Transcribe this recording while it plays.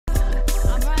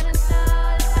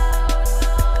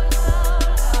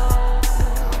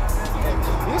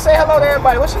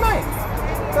everybody. What's your name?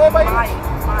 Tell everybody.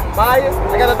 Maya.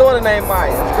 I got a daughter named Maya.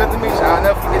 It's good to meet you. I'll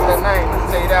never forget that name. I'll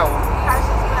tell you that one.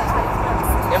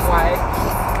 M-Y-A.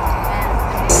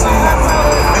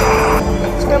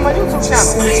 Subscribe my YouTube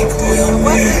channel. What's your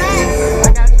name?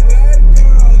 I got you.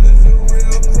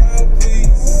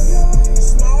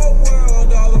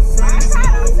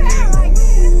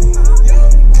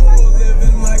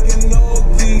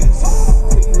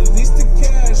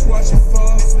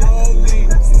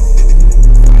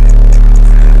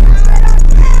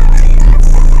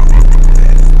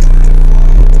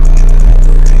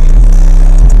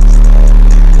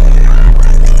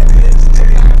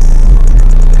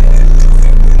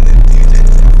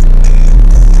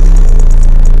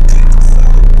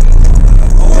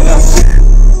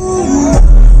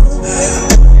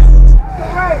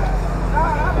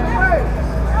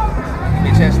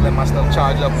 Let my stuff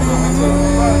charge up a little bit too.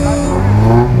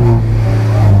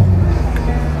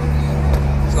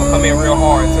 It's gonna come in real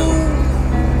hard too.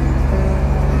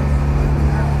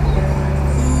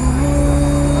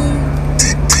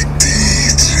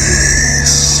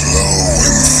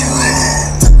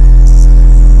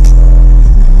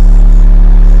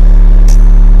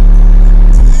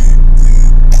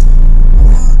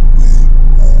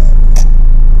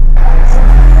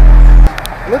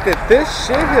 Look at this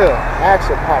shit here.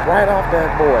 Action pop right off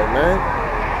that boy, man.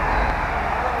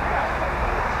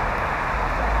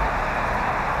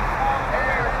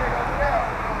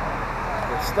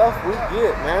 The stuff we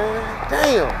get, man.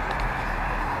 Damn.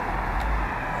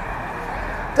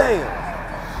 Damn.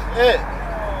 Shit.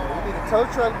 You need a tow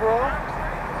truck, bro.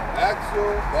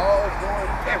 Axle, balls, going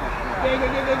everything.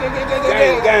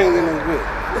 Gang in this bitch.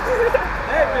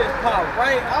 That bitch pop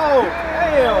right off.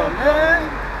 Damn, man.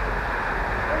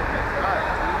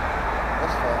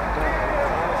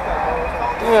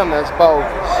 Damn, that's bogus.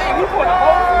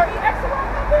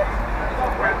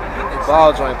 The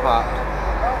ball joint popped.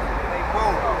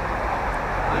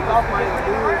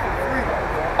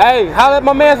 Hey, holla at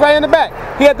my man's right in the back.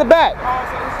 He at the back.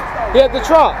 He at the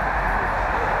trunk.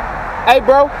 Hey,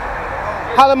 bro.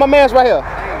 Holla at my man's right here.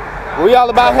 We all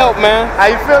about help, man. How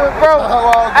you feeling, bro?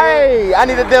 Hey, I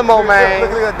need a demo, man.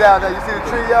 Look at down there. You see the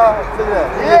tree, y'all? Look at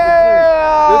that. Yeah.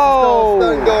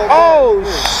 Oh,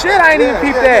 shit, I ain't even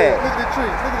peeped that. Look at the tree.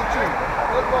 Look at the tree.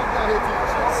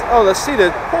 Oh, let's see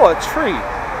the poor tree.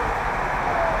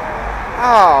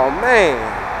 Oh, man.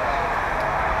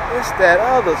 It's that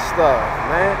other stuff,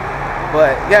 man.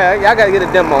 But, yeah, y'all got to get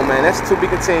a demo, man. That's to be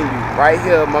continued. Right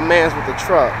here, my man's with the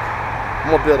truck.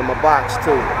 I'm going to build him a box,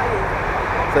 too.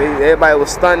 So everybody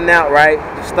was stunting out, right?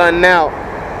 Stunting out.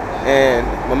 And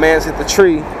my man's hit the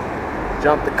tree.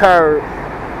 Jumped the curb.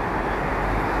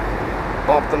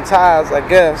 Bumped them tires, I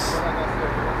guess.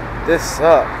 This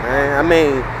sucked, man. I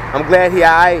mean, I'm glad he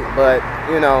alright, but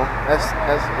you know, that's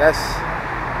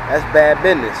bad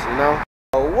business, you know.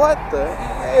 What the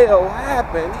hell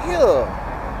happened here?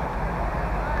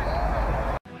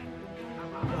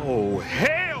 Oh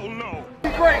hell no!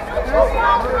 Great.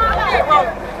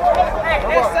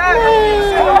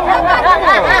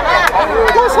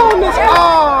 What's on this?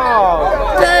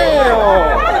 Oh,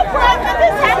 damn!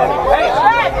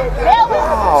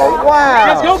 Oh, wow.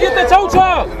 Let's go get the tow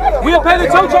truck. We'll pay the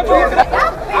tow truck.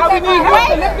 All we need help.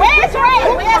 Where's Ray?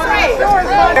 Where's Ray?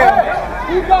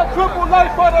 You got triple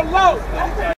life for the low.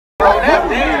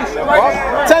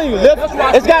 I'm telling you,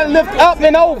 it's got to lift up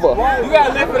and over. You got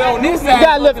to lift it on this side. You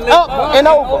got to lift up and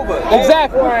over.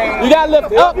 Exactly. You got to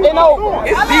lift up and over.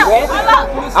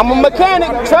 I'm a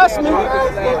mechanic, trust me.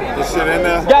 This shit in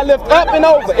there? You got to lift up and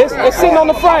over. It's sitting on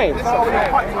the frame.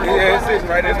 Yeah, it's sitting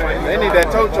right in there. They need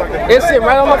that tow truck. It's sitting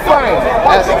right on the frame.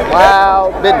 That's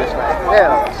wild business right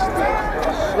there.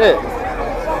 Shit.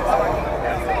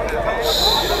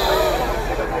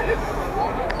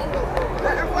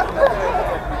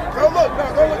 Go look at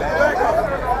the back.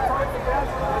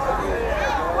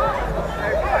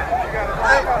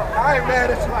 I ain't mad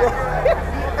at you, bro.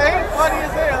 Ain't funny as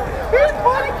hell. He's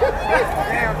funny as hell.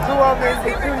 Damn, two of them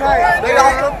in 2 nights. They got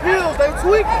some pills, they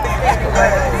tweaking.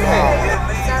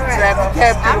 Traffic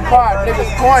kept in the car,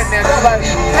 niggas pointing at us like,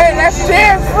 hey, that's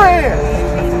Jan's friend.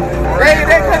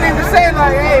 They couldn't even say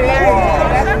like, hey,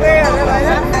 that's man. They're like,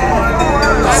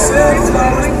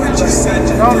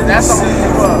 that's on the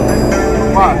fuck.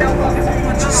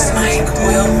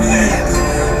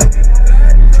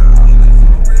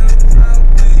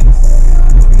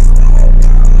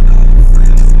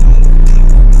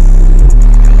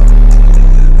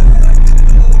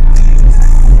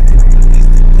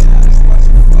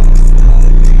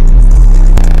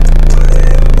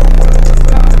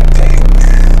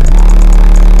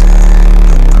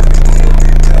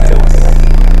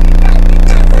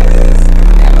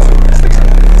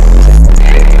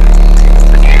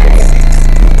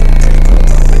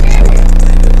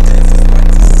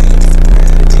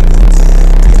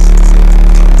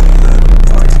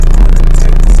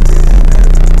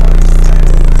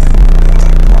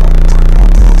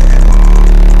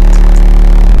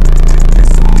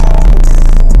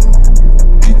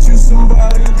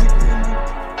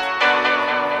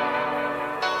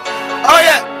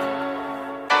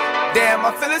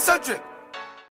 so drink.